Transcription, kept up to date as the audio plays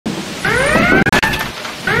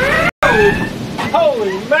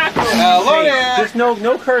Just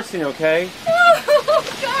no cursing, okay? Oh,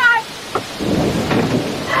 God!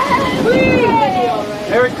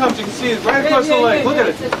 There it comes. You can see it right across the lake. Look at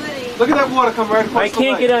it. Look at that water come right across the lake. I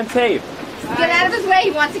can't get on tape. Get out of his way.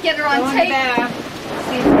 He wants to get her on tape.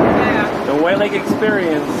 The White Lake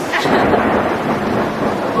experience.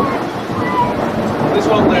 This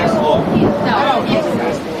won't last long. No.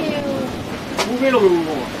 Move in a little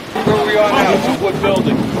more. Where we are now, it's a wood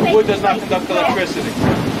building. Wood does not conduct electricity.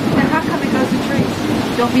 Then how come it goes to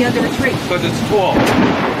trees? Don't be under a tree. Because it's tall.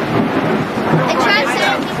 It tries to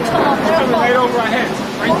be tall. Coming right over our heads.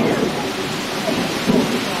 Right here.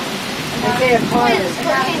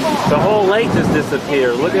 The whole lake just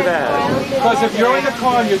disappeared. Look at that. Because if you're in the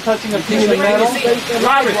car and you're touching a piece of metal,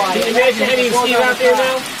 Robert, can you imagine Eddie and Steve out there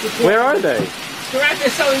now? Where are they? They're out there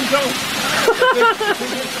selling drones. if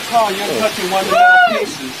you're in the car and you're touching one of the metal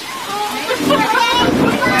pieces.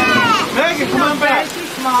 Megan, come on back.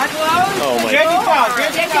 Oh my Jackie God. Powell,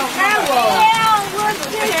 Jackie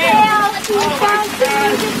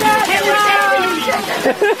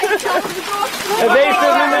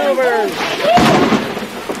Evasive maneuvers.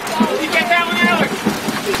 Did you get that one, Alex?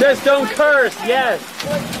 Just don't curse. Yes.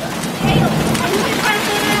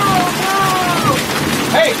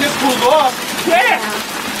 Hey, this cooled off. Yeah.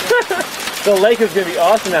 The lake is gonna be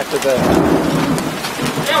awesome after this.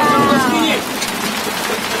 Yeah, let's see it.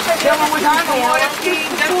 Someone was on the water skiing.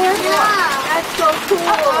 That's so cool.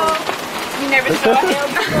 You never saw him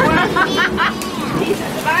before? He's a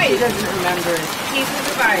device. He doesn't remember it. He's a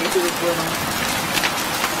device. He was with him.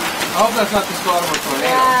 I hope that's not the start of a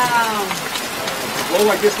tornado. Wow. Well,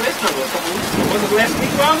 like this last time, was it last week,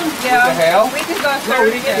 Robin? Yeah. The hail? We can go No,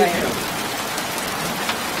 we didn't get Thursday. it.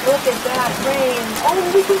 Look at that rain. Oh,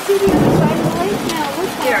 we can see the other side of the lake now. Look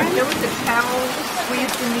Here, at there was a towel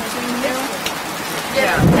squeezed in between there.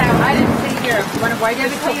 Yeah. I didn't see here. Want to wipe this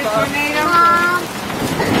see a tornado? Mom.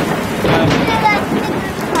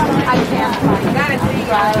 I can't find it. Gotta see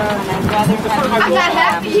I'm not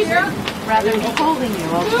happy here. rather than holding you,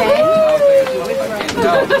 okay?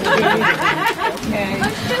 Okay.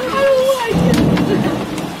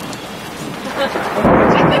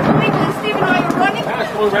 I couldn't believe that Steve and I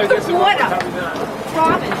were running the water.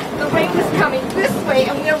 Robin, the rain was coming this way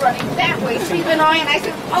and we were running that way. Steve and I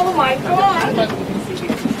said, oh my God.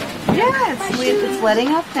 Yes, it's letting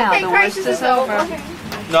up now. Okay, The worst crisis is over. Okay.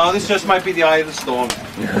 No, this just might be the eye of the storm.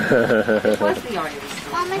 What's the eye?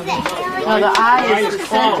 Mom, is it hailing? No, the eye is the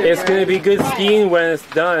center. It's gonna be good skiing when it's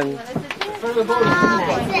done. Mom, is it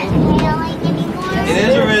hailing anymore? It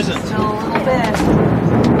is or isn't? Still a little bit.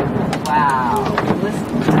 Wow. Listen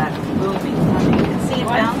to that booming. You can see it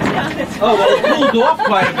bouncing. Oh, well, it cooled off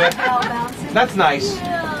quite a bit. All bouncing. That's nice.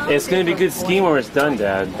 It's gonna be good skiing when it's done,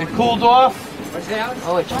 Dad. It cooled off.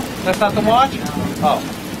 Oh, it's That's not the watch? Oh.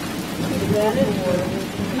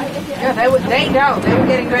 yeah. They know. They were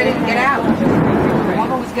getting ready to get out.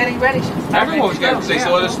 Mama was getting ready. She was Everyone was getting, they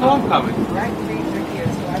saw the storm coming. Right here.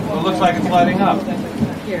 So I Well, it looks like it's letting up.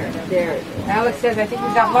 here. There. Alex says, I think we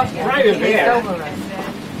got lucky. Right in there. It's over.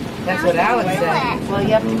 That's what Alex said. Well, you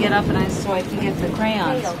have to get up and so I can get the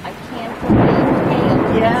crayons. I can't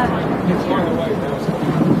believe Yeah.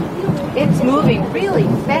 It's moving really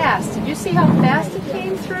fast. Did you see how fast it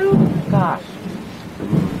came through? Gosh.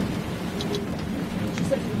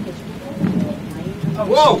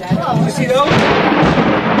 Whoa! Did you see those?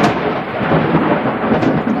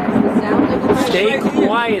 Stay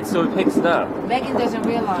quiet so it picks it up. Megan doesn't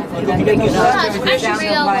realize it. Did you get those? I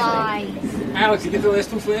realize. Alex, you get the last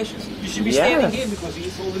two flashes? You should be standing here because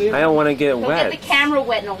he's over there. I don't want to get Don't get wet. the camera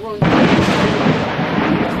wet and it'll ruin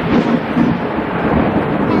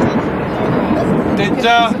Did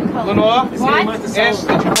Lenore ask,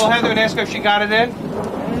 did you call Heather and ask her if she got it in?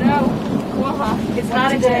 No. It's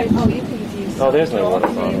not a day. Oh, you can use Oh, there's my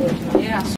waterfall. Yeah.